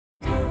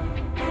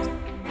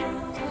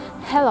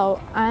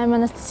Hello, I am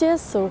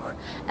Anastasia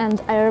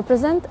and I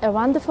represent a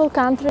wonderful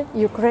country,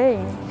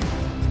 Ukraine.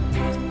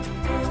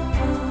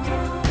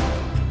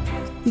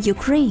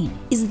 Ukraine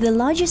is the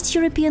largest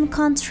European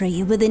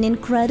country with an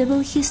incredible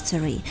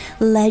history,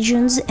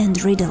 legends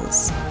and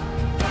riddles.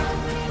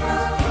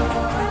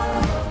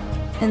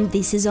 And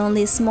this is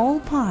only a small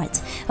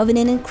part of an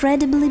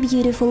incredibly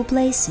beautiful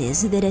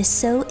places that are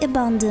so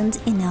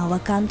abundant in our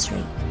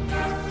country.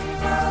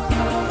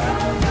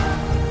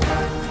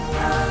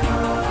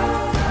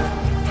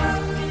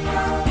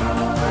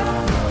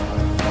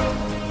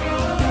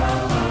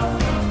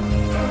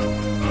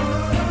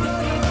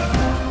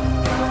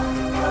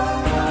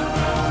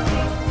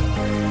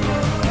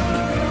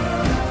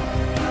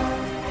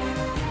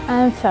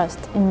 I am first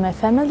in my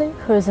family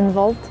who is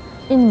involved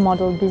in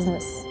model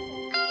business.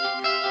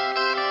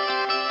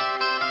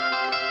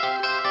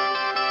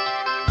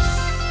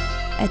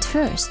 At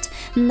first,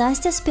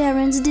 Nasta's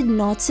parents did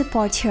not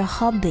support her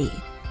hobby,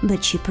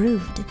 but she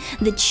proved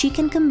that she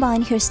can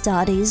combine her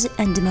studies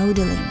and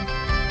modeling.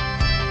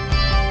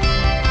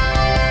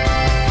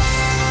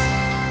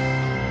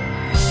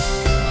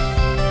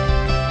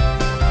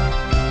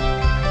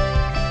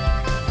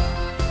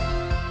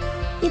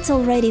 It's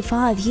already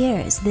 5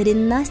 years that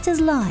in Nasta's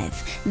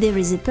life there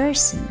is a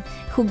person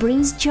who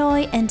brings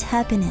joy and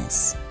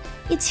happiness.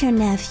 It's her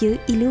nephew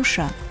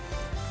Ilyusha.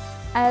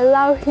 I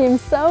love him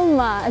so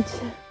much!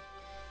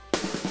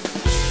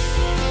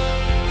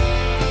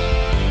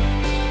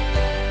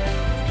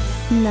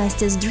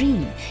 Nasta's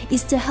dream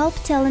is to help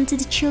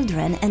talented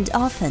children and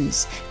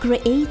orphans,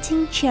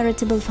 creating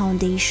charitable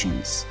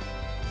foundations.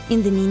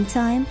 In the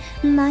meantime,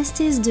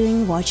 Nastya is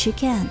doing what she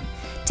can.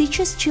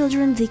 Teaches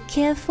children the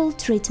careful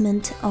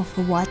treatment of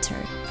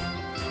water.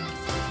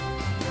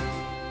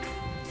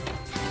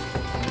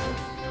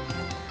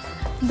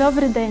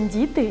 Добрий день,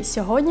 діти!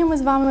 Сьогодні ми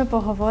з вами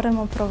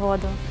поговоримо про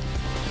воду.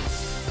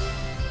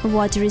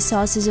 Water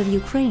resources of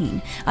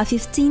Ukraine are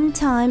 15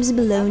 times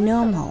below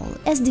normal,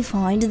 as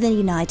defined in the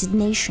United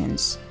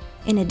Nations.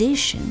 In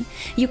addition,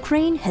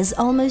 Ukraine has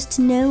almost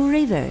no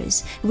rivers,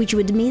 which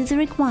would meet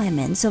the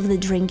requirements of the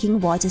drinking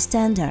water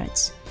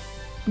standards.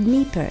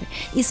 Dnieper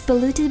is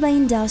polluted by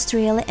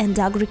industrial and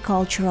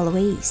agricultural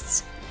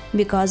wastes.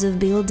 Because of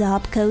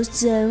built-up coast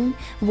zone,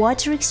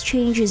 water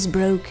exchange is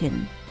broken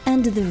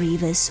and the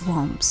river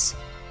swamps.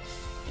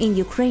 In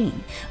Ukraine,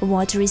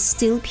 water is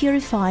still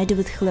purified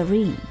with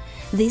chlorine.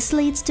 This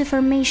leads to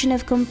formation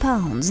of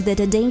compounds that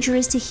are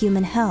dangerous to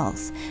human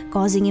health,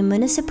 causing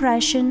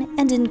immunosuppression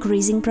and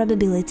increasing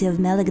probability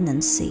of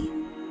malignancy.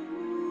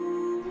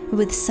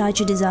 With such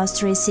a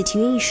disastrous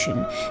situation,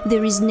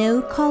 there is no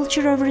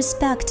culture of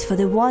respect for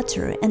the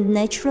water and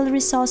natural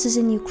resources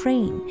in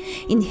Ukraine,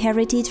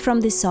 inherited from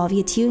the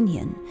Soviet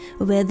Union,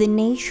 where the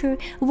nature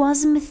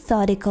was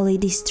methodically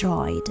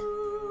destroyed.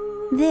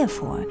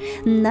 Therefore,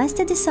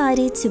 Nastya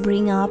decided to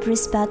bring up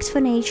respect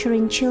for nature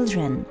in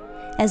children,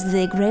 as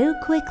they grow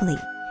quickly,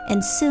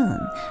 and soon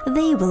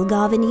they will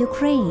govern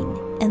Ukraine,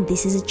 and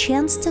this is a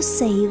chance to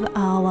save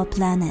our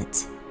planet.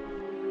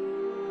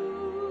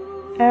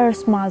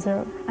 Earth Mother,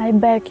 I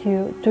beg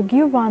you to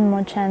give one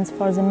more chance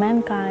for the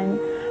mankind,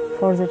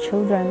 for the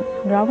children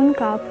growing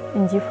up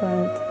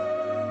indifferent.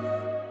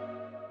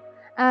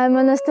 I'm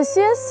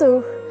Anastasia,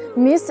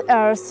 Miss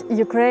Earth,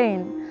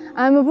 Ukraine.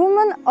 I'm a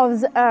woman of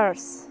the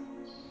earth.